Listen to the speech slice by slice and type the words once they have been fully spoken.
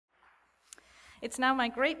It's now my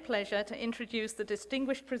great pleasure to introduce the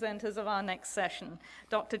distinguished presenters of our next session,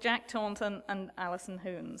 Dr. Jack Taunton and Alison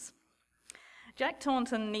Hoens. Jack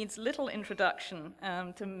Taunton needs little introduction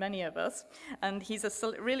to many of us, and he's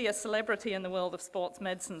really a celebrity in the world of sports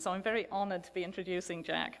medicine, so I'm very honored to be introducing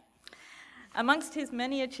Jack. Amongst his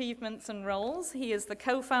many achievements and roles, he is the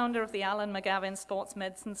co-founder of the Alan McGavin Sports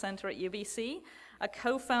Medicine Centre at UBC, a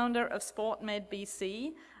co-founder of SportMed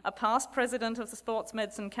BC, a past president of the Sports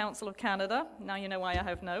Medicine Council of Canada, now you know why I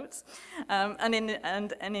have notes, and an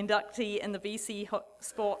inductee in the BC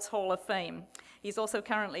Sports Hall of Fame. He's also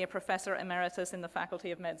currently a professor emeritus in the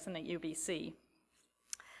Faculty of Medicine at UBC.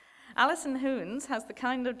 Alison Hoens has the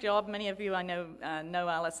kind of job, many of you I know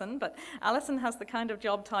Alison, but Alison has the kind of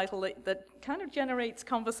job title that kind of generates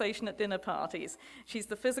conversation at dinner parties. She's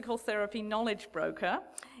the physical therapy knowledge broker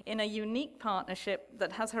in a unique partnership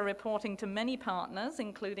that has her reporting to many partners,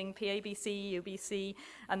 including PABC, UBC,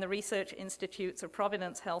 and the research institutes of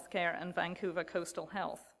Providence Health Care and Vancouver Coastal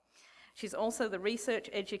Health. She's also the research,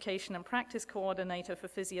 education, and practice coordinator for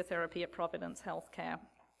physiotherapy at Providence Health Care.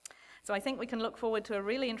 So I think we can look forward to a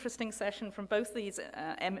really interesting session from both these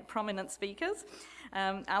prominent speakers.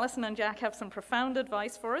 Alison and Jack have some profound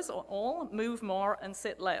advice for us all: move more and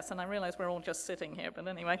sit less. And I realize we're all just sitting here, but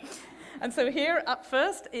anyway. And so here up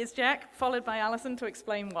first is Jack, followed by Alison to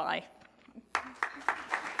explain why.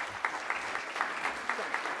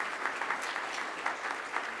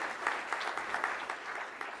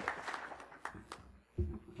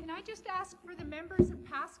 I just ask for the members of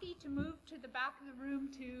PABC to move to the back of the room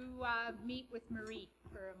to meet with Marie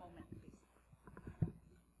for a moment,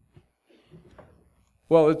 please.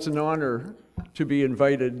 Well, it's an honor to be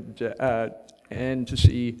invited and to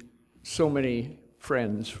see so many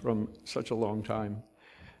friends from such a long time.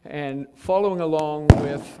 And following along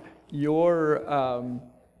with your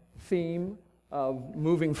theme of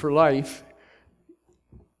moving for life,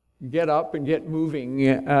 get up and get moving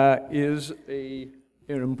is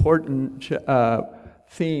an important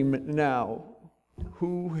theme now.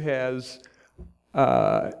 Who has,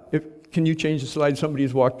 can you change the slide?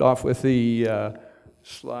 Somebody's walked off with the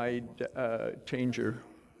slide changer.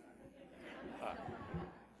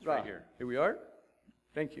 It's right here. Here we are.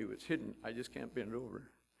 Thank you, it's hidden. I just can't bend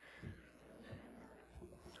over.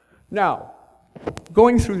 Now,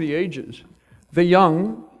 going through the ages, the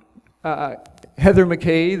young, Heather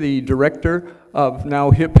McKay, the director of now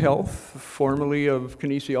Hip Health, formerly of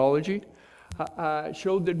kinesiology,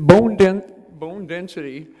 showed that bone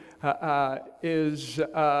density is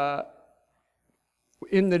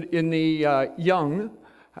in the young,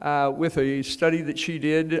 with a study that she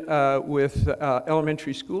did with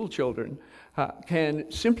elementary school children, can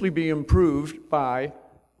simply be improved by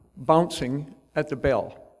bouncing at the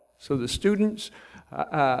bell. So the students,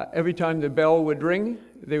 every time the bell would ring,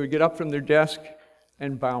 they would get up from their desk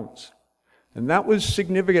and bounce. And that was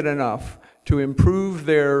significant enough to improve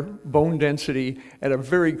their bone density at a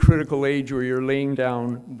very critical age where you're laying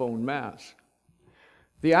down bone mass.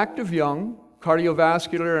 The active young,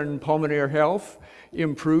 cardiovascular and pulmonary health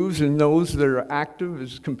improves in those that are active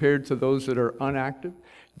as compared to those that are inactive,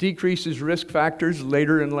 decreases risk factors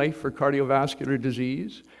later in life for cardiovascular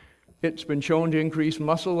disease. It's been shown to increase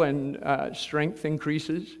muscle and strength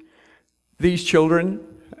increases. These children,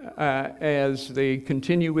 as they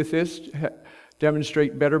continue with this,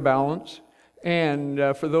 demonstrate better balance. And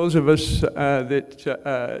for those of us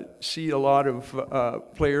that see a lot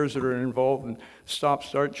of players that are involved in stop,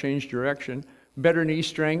 start, change direction, better knee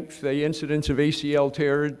strength, the incidence of ACL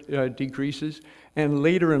tear decreases. And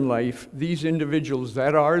later in life, these individuals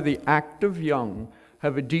that are the active young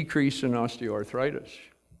have a decrease in osteoarthritis.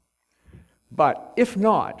 But if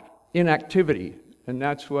not, inactivity, and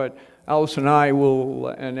that's what Alison and I will,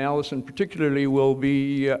 and Alison particularly, will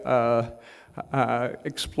be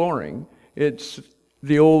exploring. It's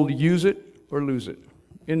the old use it or lose it.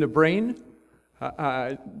 In the brain,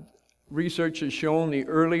 research has shown the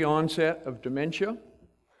early onset of dementia.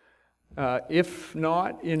 If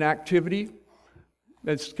not, inactivity,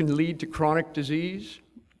 that can lead to chronic disease,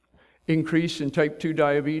 increase in type 2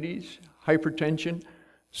 diabetes, hypertension,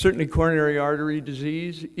 certainly coronary artery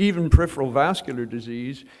disease, even peripheral vascular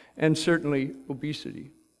disease, and certainly obesity.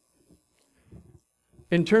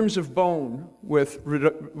 In terms of bone, with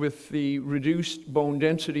the reduced bone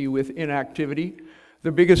density with inactivity,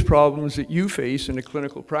 the biggest problems that you face in a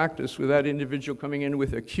clinical practice with that individual coming in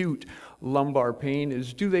with acute lumbar pain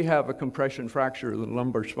is, do they have a compression fracture of the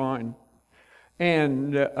lumbar spine?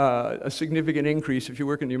 And a significant increase, if you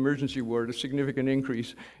work in the emergency ward, a significant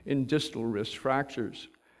increase in distal wrist fractures.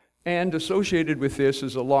 And associated with this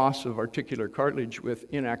is a loss of articular cartilage with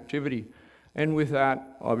inactivity. And with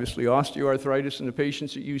that, obviously osteoarthritis in the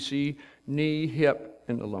patients that you see, knee, hip,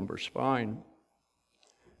 and the lumbar spine.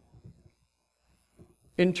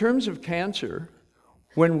 In terms of cancer,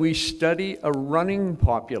 when we study a running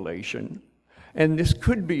population, and this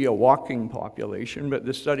could be a walking population, but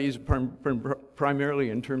the study is primarily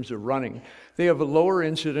in terms of running, they have a lower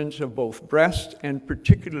incidence of both breast and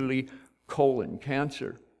particularly colon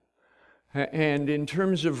cancer. And in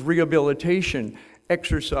terms of rehabilitation,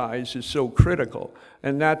 exercise is so critical,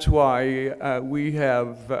 and that's why we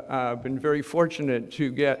have been very fortunate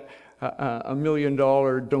to get a $1 million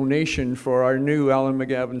donation for our new Alan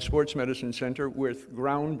McGavin Sports Medicine Center with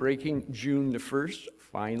groundbreaking June the 1st,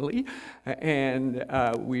 finally. And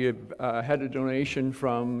we have had a donation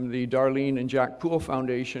from the Darlene and Jack Poole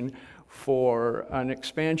Foundation for an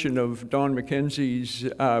expansion of Don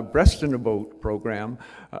McKenzie's Breast in a Boat program,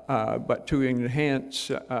 but to enhance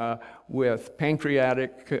with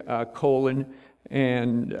pancreatic, colon,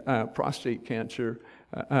 and prostate cancer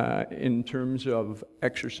in terms of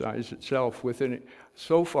exercise itself.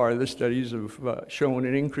 So far, the studies have shown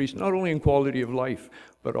an increase not only in quality of life,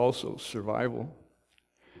 but also survival.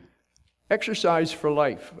 Exercise for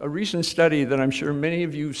life. A recent study that I'm sure many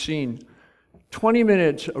of you have seen, 20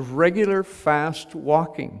 minutes of regular fast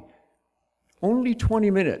walking. Only 20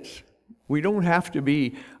 minutes. We don't have to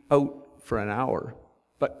be out for an hour,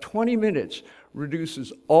 but 20 minutes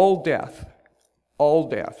reduces all death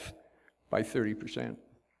by 30%.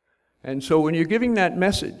 And so when you're giving that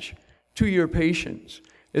message to your patients,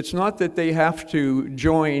 it's not that they have to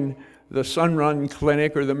join the Sun Run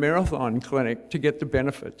Clinic or the Marathon Clinic to get the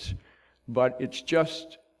benefits, but it's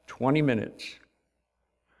just 20 minutes.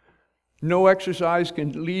 No exercise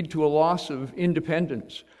can lead to a loss of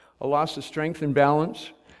independence, a loss of strength and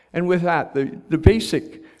balance, and with that, the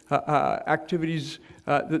basic activities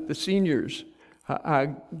that the seniors,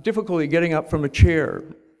 difficulty getting up from a chair,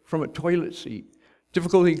 from a toilet seat,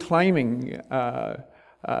 difficulty climbing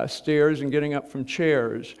stairs and getting up from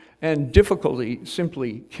chairs, and difficulty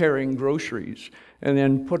simply carrying groceries and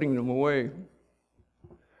then putting them away.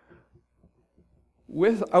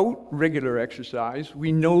 Without regular exercise,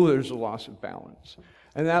 we know there's a loss of balance.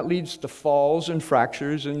 And that leads to falls and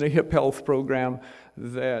fractures. In the hip health program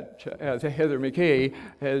that Heather McKay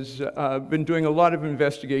has been doing a lot of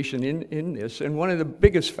investigation in this. And one of the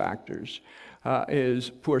biggest factors is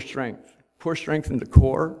poor strength. Poor strength in the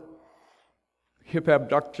core, hip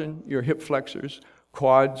abduction, your hip flexors,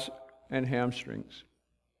 quads, and hamstrings.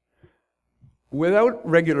 Without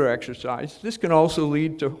regular exercise, this can also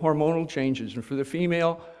lead to hormonal changes. And for the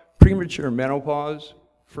female, premature menopause.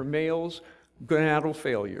 For males, gonadal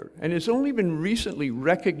failure. And it's only been recently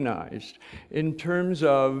recognized in terms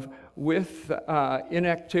of, with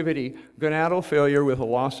inactivity, gonadal failure with a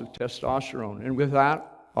loss of testosterone. And with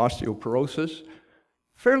that, osteoporosis,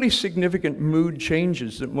 fairly significant mood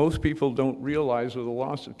changes that most people don't realize with a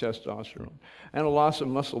loss of testosterone, and a loss of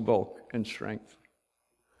muscle bulk and strength.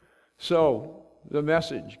 So, the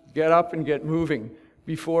message, get up and get moving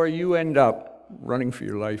before you end up running for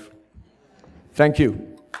your life. Thank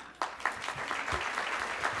you.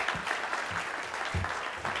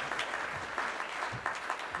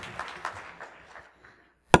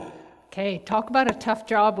 Okay, talk about a tough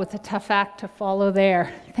job with a tough act to follow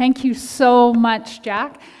there. Thank you so much,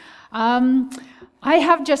 Jack. I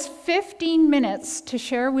have just 15 minutes to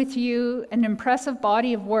share with you an impressive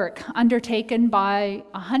body of work undertaken by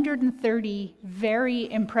 130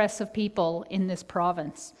 very impressive people in this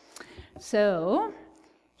province. So,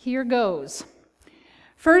 here goes.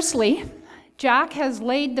 Firstly, Jack has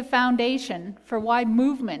laid the foundation for why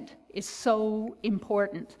movement is so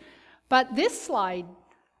important. But this slide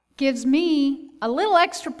gives me a little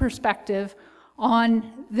extra perspective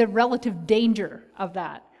on the relative danger of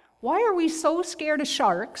that. Why are we so scared of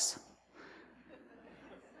sharks?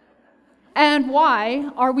 And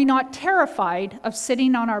why are we not terrified of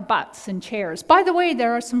sitting on our butts in chairs? By the way,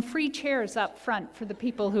 there are some free chairs up front for the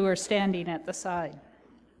people who are standing at the side.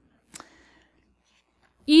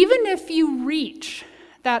 Even if you reach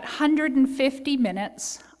that 150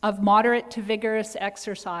 minutes of moderate to vigorous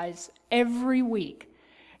exercise every week,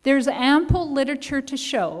 there's ample literature to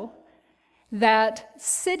show that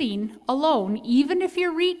sitting alone, even if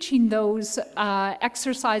you're reaching those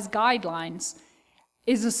exercise guidelines,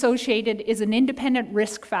 is an independent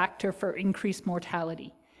risk factor for increased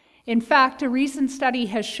mortality. In fact, a recent study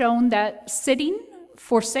has shown that sitting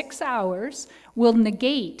for 6 hours will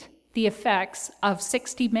negate the effects of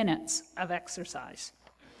 60 minutes of exercise.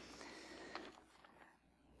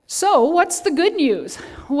 So what's the good news?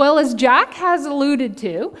 Well, as Jack has alluded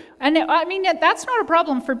to, and I mean, that's not a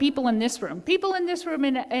problem for people in this room. People in this room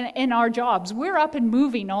in our jobs, we're up and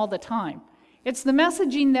moving all the time. It's the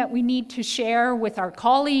messaging that we need to share with our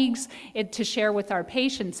colleagues, to share with our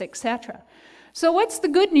patients, etc. So what's the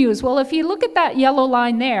good news? Well, if you look at that yellow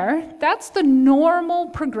line there, that's the normal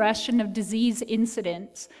progression of disease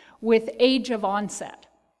incidence with age of onset.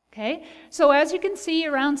 Okay, so as you can see,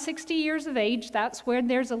 around 60 years of age, that's where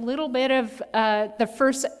there's a little bit of the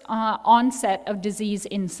first onset of disease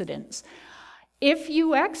incidence. If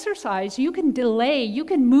you exercise, you can delay, you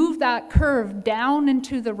can move that curve down and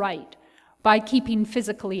to the right by keeping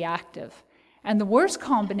physically active. And the worst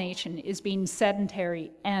combination is being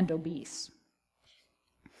sedentary and obese.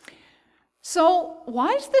 So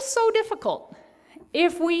why is this so difficult?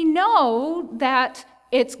 If we know that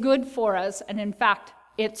it's good for us, and in fact,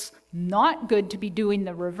 it's not good to be doing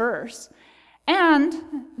the reverse, and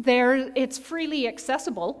it's freely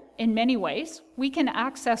accessible in many ways. We can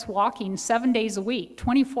access walking 7 days a week,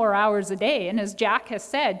 24 hours a day, and as Jack has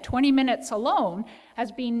said, 20 minutes alone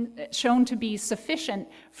has been shown to be sufficient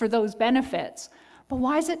for those benefits. But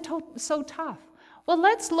why is it so tough? Well,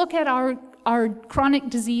 let's look at our chronic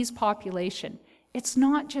disease population. It's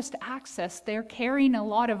not just access, they're carrying a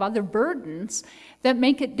lot of other burdens that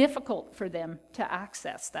make it difficult for them to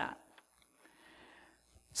access that.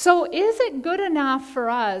 So is it good enough for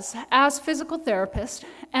us as physical therapists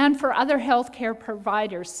and for other healthcare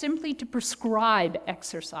providers simply to prescribe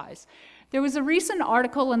exercise? There was a recent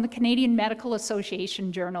article in the Canadian Medical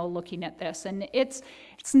Association Journal looking at this, and it's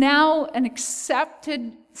now an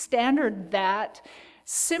accepted standard that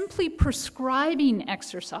simply prescribing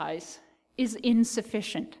exercise is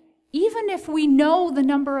insufficient. Even if we know the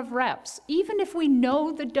number of reps, even if we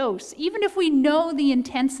know the dose, even if we know the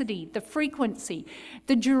intensity, the frequency,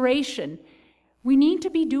 the duration, we need to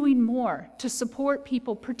be doing more to support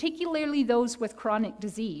people, particularly those with chronic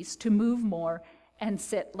disease, to move more and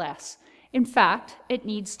sit less. In fact, it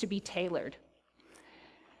needs to be tailored.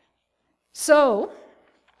 So,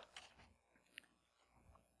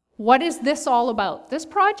 what is this all about? This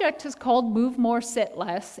project is called Move More, Sit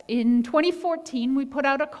Less. In 2014, we put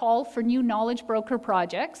out a call for new knowledge broker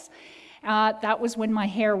projects. That was when my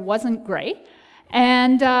hair wasn't gray.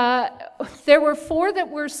 And there were 4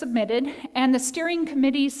 that were submitted, and the steering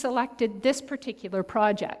committee selected this particular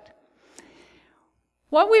project.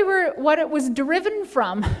 What it was driven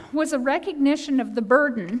from was a recognition of the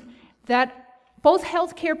burden that both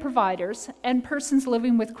healthcare providers and persons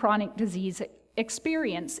living with chronic disease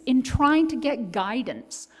experience in trying to get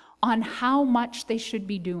guidance on how much they should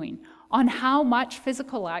be doing, on how much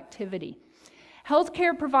physical activity.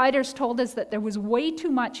 Healthcare providers told us that there was way too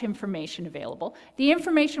much information available. The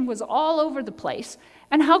information was all over the place,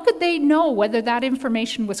 and how could they know whether that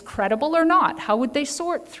information was credible or not? How would they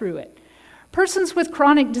sort through it? Persons with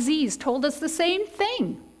chronic disease told us the same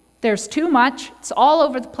thing. There's too much, it's all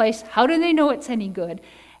over the place, how do they know it's any good?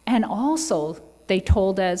 And also, they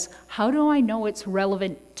told us, how do I know it's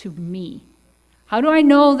relevant to me? How do I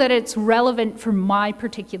know that it's relevant for my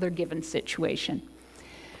particular given situation?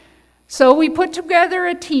 So we put together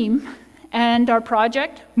a team, and our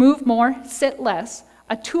project, Move More, Sit Less,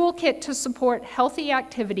 a toolkit to support healthy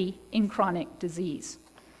activity in chronic disease.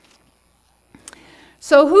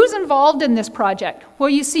 So who's involved in this project? Well,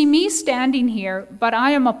 you see me standing here, but I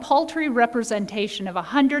am a paltry representation of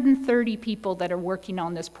 130 people that are working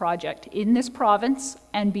on this project in this province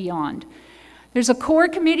and beyond. There's a core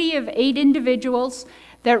committee of 8 individuals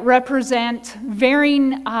that represent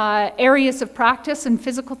varying areas of practice in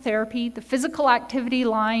physical therapy, the physical activity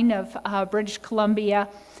line of British Columbia.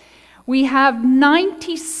 We have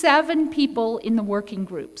 97 people in the working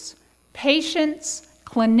groups, patients,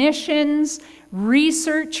 clinicians,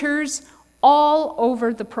 researchers all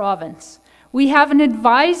over the province. We have an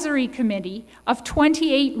advisory committee of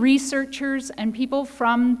 28 researchers and people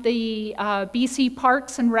from the BC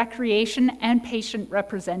Parks and Recreation and patient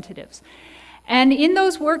representatives. And in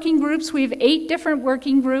those working groups, we have 8 different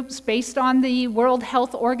working groups based on the World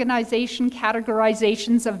Health Organization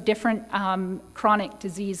categorizations of different chronic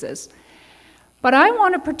diseases. But I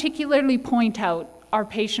want to particularly point out our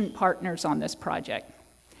patient partners on this project.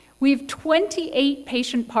 We have 28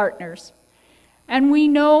 patient partners, and we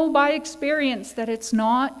know by experience that it's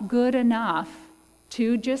not good enough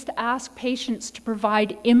to just ask patients to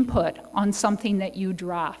provide input on something that you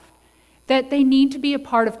draft, that they need to be a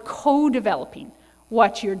part of co-developing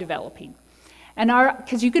what you're developing. And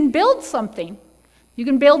because you can build something, you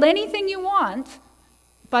can build anything you want,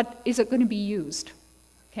 but is it going to be used?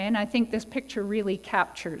 Okay, and I think this picture really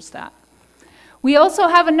captures that. We also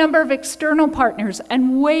have a number of external partners,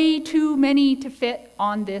 and way too many to fit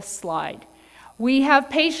on this slide. We have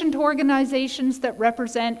patient organizations that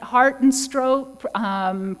represent heart and stroke,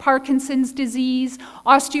 Parkinson's disease,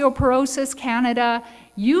 Osteoporosis Canada,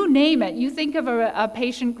 you name it. You think of a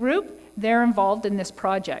patient group, they're involved in this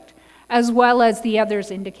project, as well as the others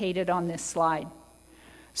indicated on this slide.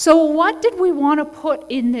 So what did we want to put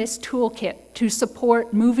in this toolkit to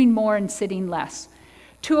support moving more and sitting less?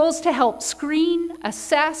 Tools to help screen,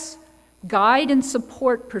 assess, guide and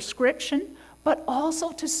support prescription, but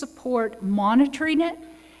also to support monitoring it,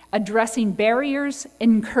 addressing barriers,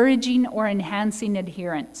 encouraging or enhancing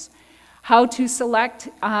adherence, how to select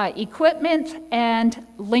equipment, and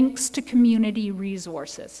links to community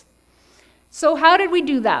resources. So how did we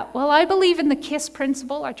do that? Well, I believe in the KISS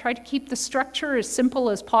principle. I try to keep the structure as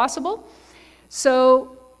simple as possible.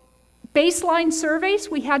 So baseline surveys,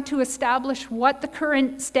 we had to establish what the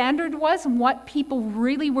current standard was and what people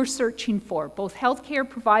really were searching for, both healthcare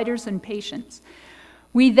providers and patients.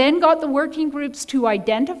 We then got the working groups to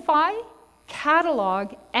identify,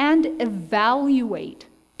 catalog, and evaluate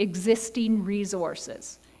existing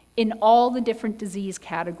resources in all the different disease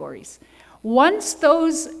categories. Once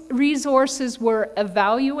those resources were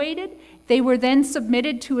evaluated, they were then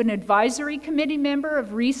submitted to an advisory committee member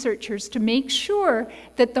of researchers to make sure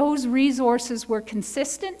that those resources were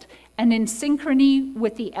consistent and in synchrony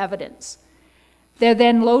with the evidence. They're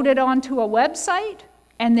then loaded onto a website,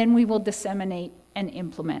 and then we will disseminate and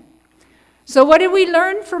implement. So what did we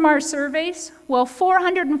learn from our surveys? Well,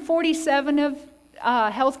 447 of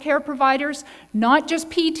healthcare providers, not just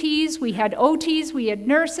PTs, we had OTs, we had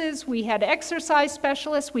nurses, we had exercise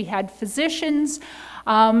specialists, we had physicians.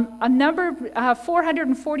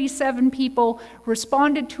 447 people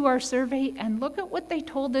responded to our survey, and look at what they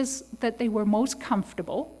told us that they were most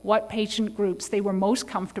comfortable, what patient groups they were most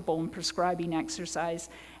comfortable in prescribing exercise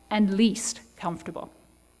and least comfortable.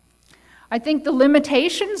 I think the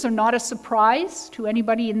limitations are not a surprise to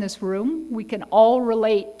anybody in this room. We can all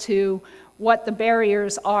relate to what the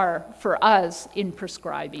barriers are for us in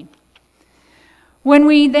prescribing. When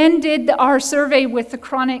we then did our survey with the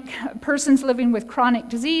persons living with chronic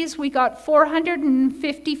disease, we got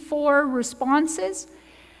 454 responses.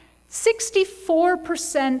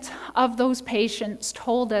 64% of those patients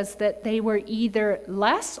told us that they were either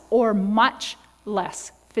less or much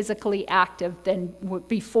less physically active than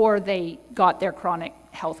before they got their chronic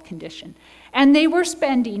health condition. And they were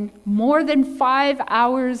spending more than 5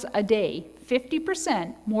 hours a day,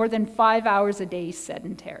 50% more than 5 hours a day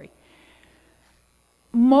sedentary.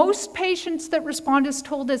 Most patients that responded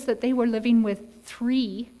told us that they were living with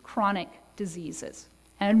 3 chronic diseases.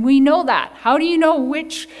 And we know that. How do you know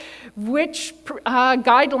which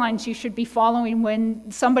guidelines you should be following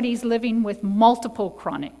when somebody's living with multiple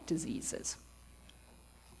chronic diseases?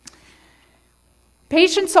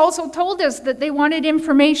 Patients also told us that they wanted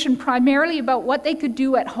information primarily about what they could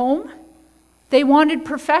do at home. They wanted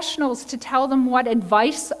professionals to tell them what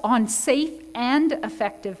advice on safe and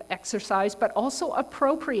effective exercise, but also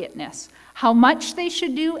appropriateness, how much they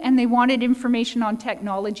should do, and they wanted information on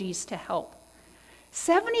technologies to help.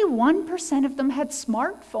 71% of them had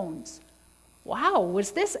smartphones. Wow,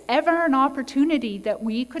 was this ever an opportunity that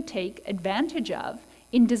we could take advantage of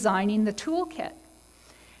in designing the toolkit?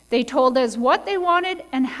 They told us what they wanted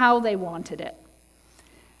and how they wanted it.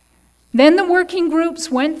 Then the working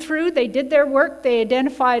groups went through, they did their work, they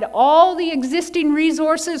identified all the existing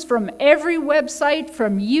resources from every website,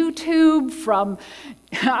 from YouTube,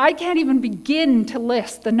 I can't even begin to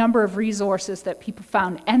list the number of resources that people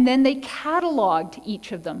found. And then they cataloged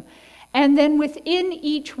each of them. And then within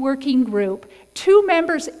each working group, 2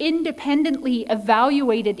 members independently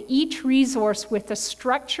evaluated each resource with a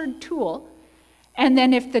structured tool. And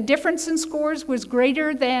then if the difference in scores was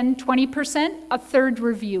greater than 20%, a third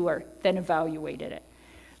reviewer then evaluated it.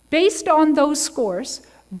 Based on those scores,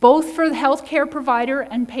 both for the healthcare provider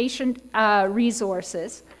and patient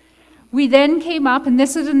resources, we then came up, and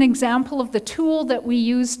this is an example of the tool that we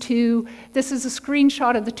use this is a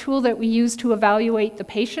screenshot of the tool that we use to evaluate the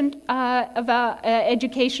patient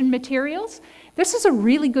education materials. This is a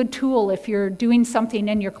really good tool if you're doing something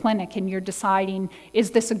in your clinic and you're deciding,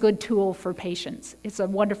 is this a good tool for patients? It's a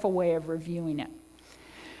wonderful way of reviewing it.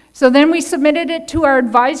 So then we submitted it to our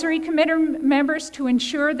advisory committee members to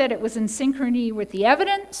ensure that it was in synchrony with the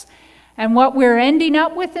evidence. And what we're ending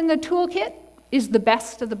up with in the toolkit is the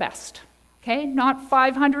best of the best. Okay, not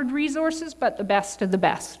 500 resources, but the best of the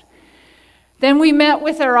best. Then we met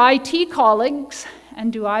with our IT colleagues,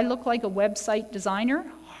 and do I look like a website designer?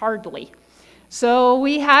 Hardly. So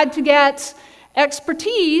we had to get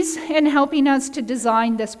expertise in helping us to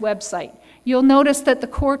design this website. You'll notice that the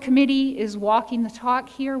core committee is walking the talk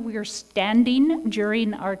here. We are standing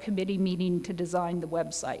during our committee meeting to design the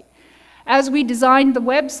website. As we designed the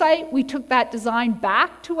website, we took that design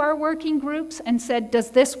back to our working groups and said, does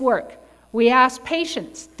this work? We asked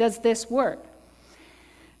patients, does this work?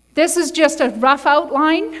 This is just a rough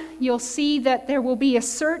outline. You'll see that there will be a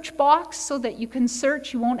search box so that you can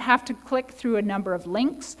search. You won't have to click through a number of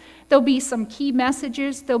links. There'll be some key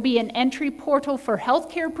messages. There'll be an entry portal for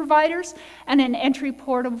healthcare providers and an entry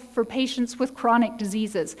portal for patients with chronic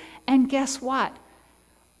diseases. And guess what?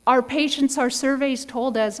 Our patients, our surveys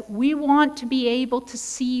told us, we want to be able to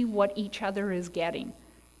see what each other is getting.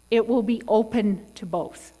 It will be open to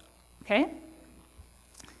both, okay?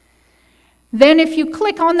 Then if you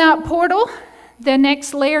click on that portal, the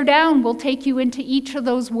next layer down will take you into each of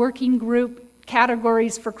those working group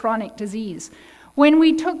categories for chronic disease. When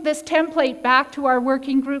we took this template back to our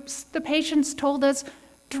working groups, the patients told us,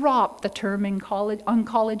 drop the term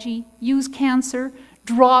oncology, use cancer,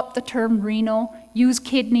 drop the term renal, use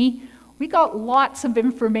kidney. We got lots of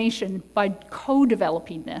information by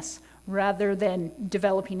co-developing this rather than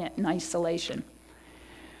developing it in isolation.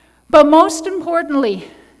 But most importantly,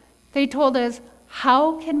 they told us,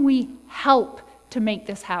 how can we help to make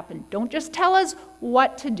this happen? Don't just tell us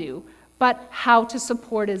what to do, but how to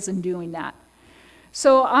support us in doing that.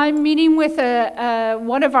 So I'm meeting with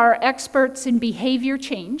one of our experts in behavior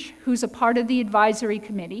change, who's a part of the advisory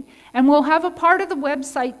committee, and we'll have a part of the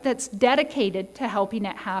website that's dedicated to helping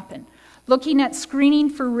it happen, looking at screening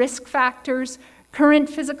for risk factors, current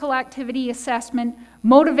physical activity assessment,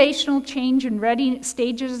 motivational change and ready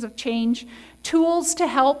stages of change, tools to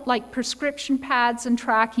help like prescription pads and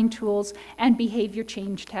tracking tools, and behavior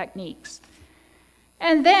change techniques.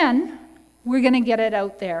 And then we're going to get it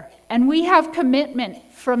out there. And we have commitment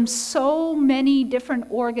from so many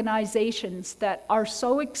different organizations that are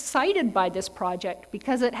so excited by this project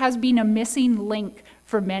because it has been a missing link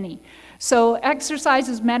for many. So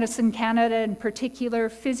Exercises Medicine Canada in particular,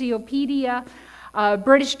 Physiopedia,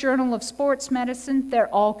 British Journal of Sports Medicine, they're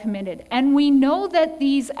all committed. And we know that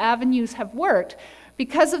these avenues have worked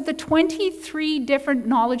because of the 23 different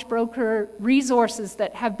knowledge broker resources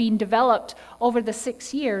that have been developed over the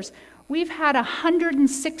 6 years. We've had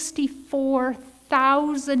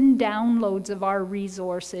 164,000 downloads of our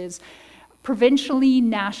resources, provincially,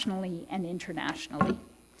 nationally, and internationally.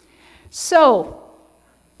 So,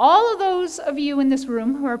 all of those of you in this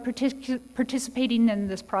room who are participating in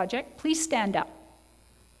this project, please stand up.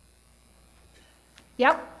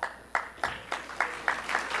 Yep.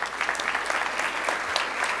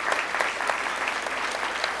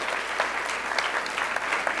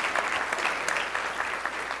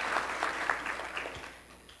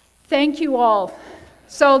 Thank you all.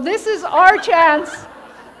 So this is our chance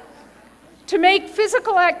to make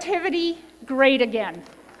physical activity great again.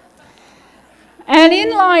 And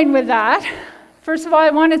in line with that, first of all, I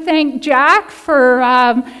want to thank Jack for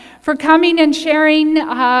coming and sharing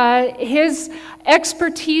his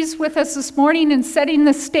expertise with us this morning and setting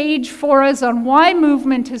the stage for us on why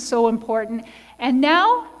movement is so important. And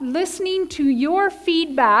now, listening to your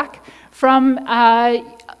feedback from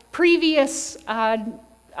previous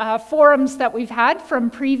forums that we've had, from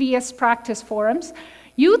previous practice forums,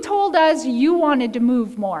 you told us you wanted to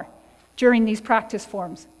move more during these practice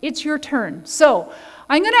forums. It's your turn. So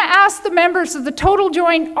I'm going to ask the members of the Total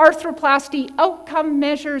Joint Arthroplasty Outcome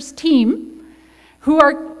Measures team, who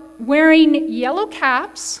are wearing yellow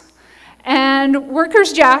caps and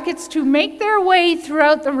workers' jackets, to make their way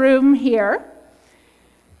throughout the room here.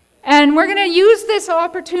 And we're going to use this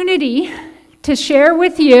opportunity to share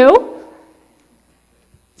with you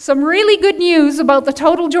some really good news about the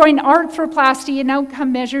Total Joint Arthroplasty and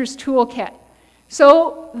Outcome Measures Toolkit.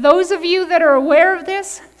 So those of you that are aware of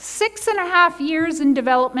this, 6.5 years in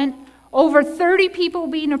development, over 30 people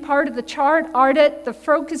being a part of the chart audit, the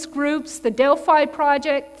focus groups, the Delphi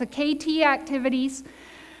project, the KT activities.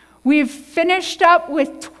 We've finished up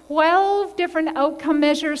with 12 different outcome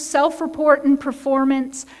measures, self-report and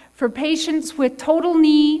performance for patients with total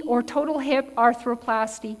knee or total hip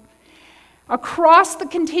arthroplasty. Across the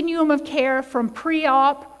continuum of care, from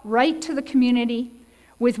pre-op right to the community,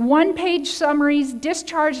 with one-page summaries,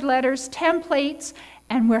 discharge letters, templates,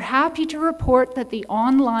 and we're happy to report that the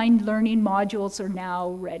online learning modules are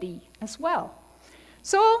now ready as well.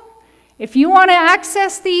 So, if you want to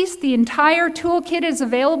access these, the entire toolkit is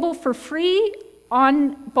available for free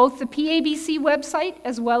on both the PABC website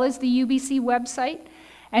as well as the UBC website.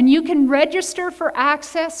 And you can register for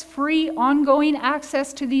access, free ongoing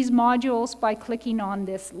access to these modules by clicking on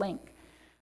this link.